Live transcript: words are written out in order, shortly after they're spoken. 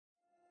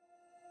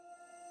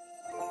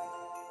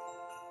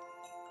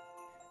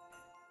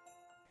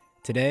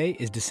Today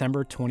is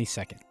December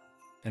 22nd,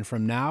 and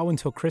from now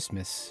until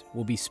Christmas,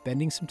 we'll be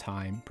spending some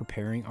time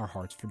preparing our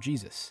hearts for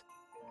Jesus.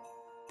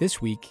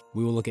 This week,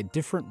 we will look at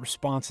different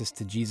responses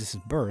to Jesus'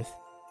 birth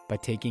by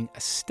taking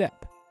a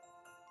step.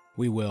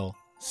 We will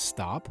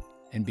stop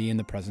and be in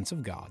the presence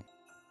of God,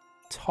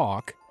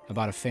 talk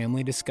about a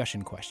family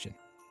discussion question,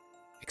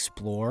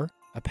 explore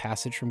a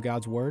passage from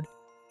God's Word,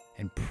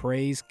 and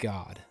praise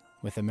God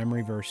with a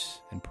memory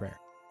verse and prayer.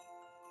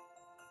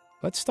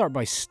 Let's start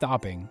by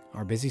stopping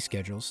our busy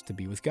schedules to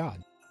be with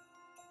God.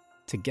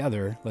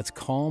 Together, let's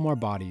calm our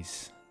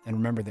bodies and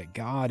remember that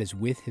God is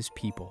with His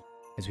people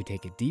as we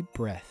take a deep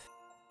breath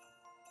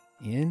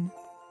in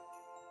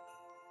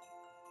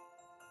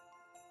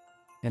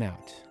and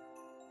out.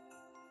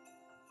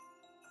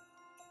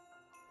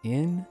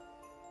 In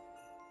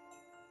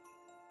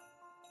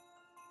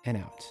and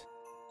out.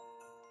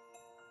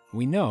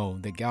 We know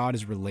that God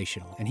is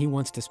relational and He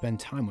wants to spend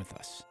time with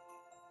us.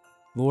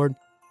 Lord,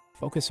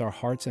 focus our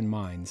hearts and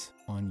minds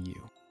on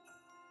You.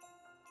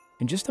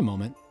 In just a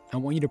moment, I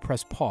want you to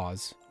press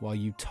pause while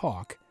you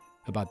talk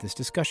about this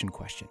discussion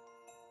question.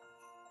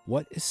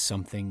 What is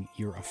something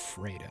you're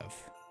afraid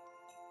of?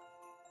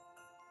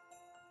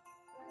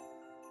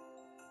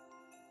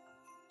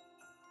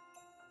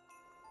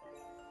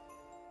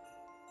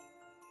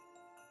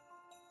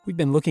 We've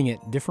been looking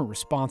at different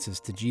responses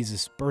to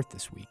Jesus' birth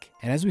this week,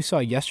 and as we saw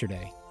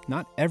yesterday,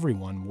 not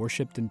everyone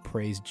worshiped and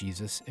praised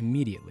Jesus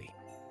immediately.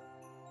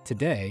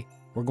 Today,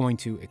 we're going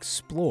to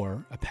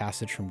explore a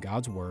passage from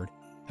God's Word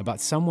about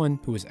someone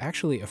who was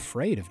actually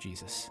afraid of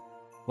Jesus.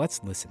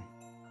 Let's listen.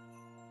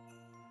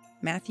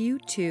 Matthew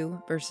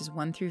 2, verses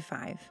 1 through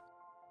 5.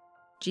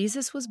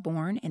 Jesus was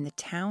born in the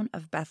town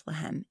of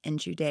Bethlehem in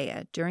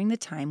Judea during the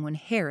time when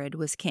Herod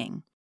was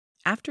king.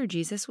 After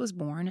Jesus was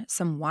born,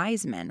 some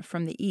wise men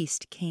from the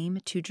east came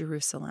to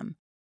Jerusalem.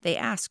 They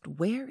asked,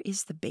 "Where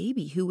is the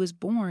baby who was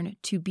born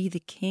to be the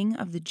King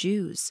of the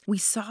Jews? We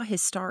saw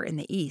his star in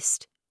the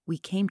east. We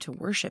came to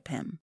worship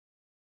him."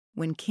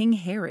 When King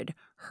Herod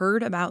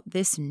heard about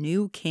this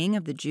new king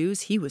of the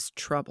Jews, he was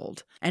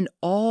troubled, and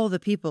all the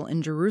people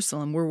in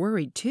Jerusalem were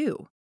worried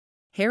too.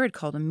 Herod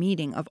called a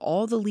meeting of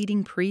all the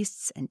leading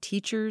priests and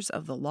teachers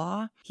of the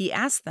law. He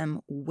asked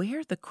them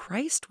where the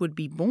Christ would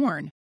be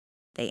born.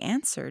 They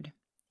answered,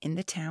 "In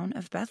the town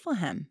of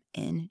Bethlehem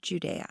in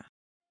Judea."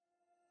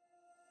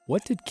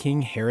 What did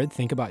King Herod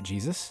think about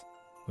Jesus?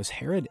 Was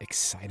Herod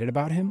excited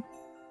about him?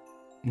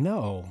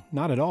 No,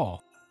 not at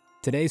all.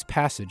 Today's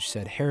passage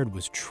said Herod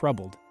was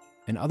troubled,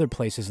 and other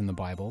places in the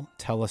Bible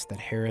tell us that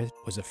Herod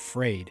was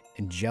afraid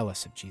and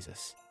jealous of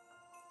Jesus.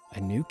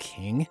 A new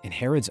king in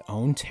Herod's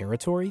own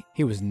territory?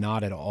 He was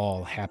not at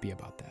all happy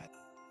about that.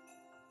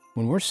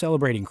 When we're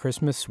celebrating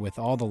Christmas with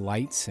all the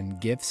lights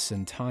and gifts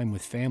and time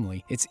with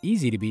family, it's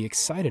easy to be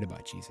excited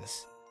about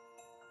Jesus.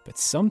 But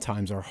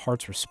sometimes our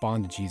hearts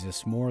respond to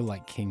Jesus more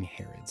like King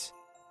Herod's.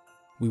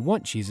 We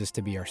want Jesus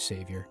to be our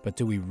Savior, but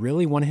do we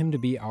really want Him to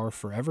be our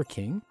forever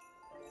King?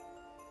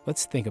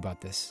 Let's think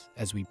about this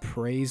as we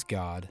praise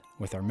God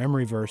with our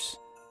memory verse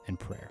and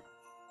prayer.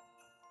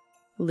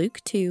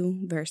 Luke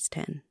 2, verse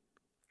 10.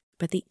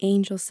 But the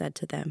angel said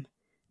to them,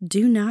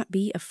 "Do not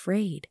be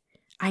afraid.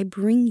 I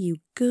bring you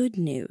good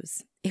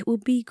news. It will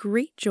be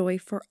great joy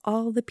for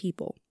all the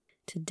people.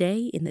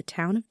 Today in the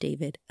town of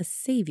David, a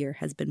Savior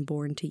has been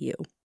born to you.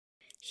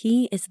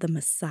 He is the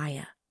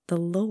Messiah, the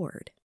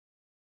Lord."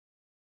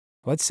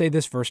 Let's say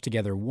this verse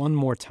together one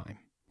more time.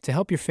 To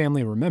help your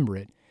family remember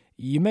it,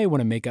 you may want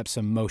to make up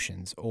some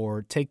motions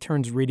or take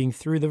turns reading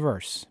through the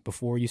verse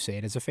before you say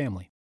it as a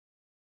family.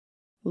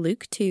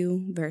 Luke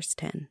 2, verse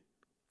 10.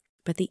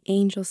 But the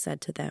angel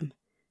said to them,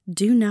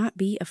 "Do not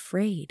be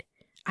afraid.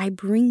 I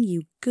bring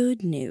you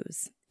good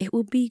news. It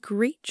will be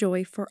great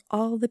joy for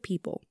all the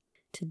people.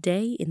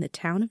 Today in the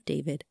town of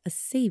David, a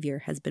Savior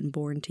has been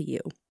born to you.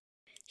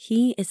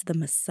 He is the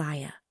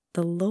Messiah,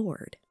 the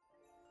Lord."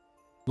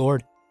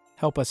 Lord,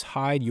 help us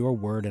hide your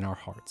word in our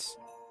hearts.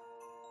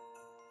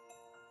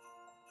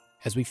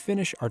 As we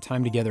finish our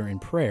time together in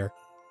prayer,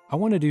 I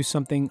want to do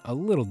something a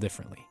little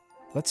differently.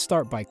 Let's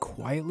start by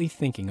quietly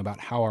thinking about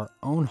how our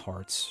own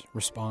hearts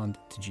respond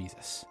to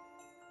Jesus.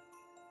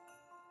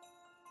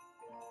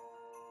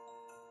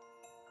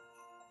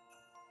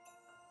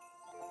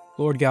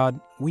 Lord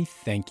God, we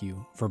thank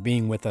you for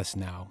being with us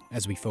now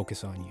as we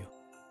focus on you.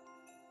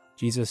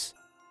 Jesus,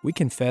 we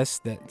confess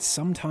that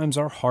sometimes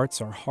our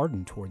hearts are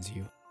hardened towards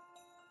you.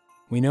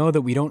 We know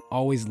that we don't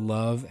always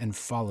love and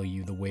follow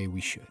you the way we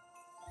should.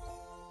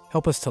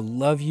 Help us to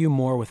love you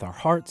more with our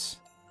hearts,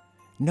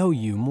 know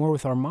you more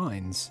with our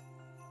minds,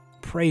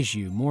 praise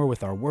you more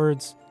with our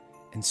words,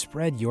 and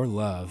spread your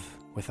love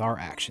with our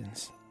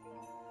actions.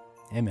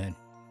 Amen.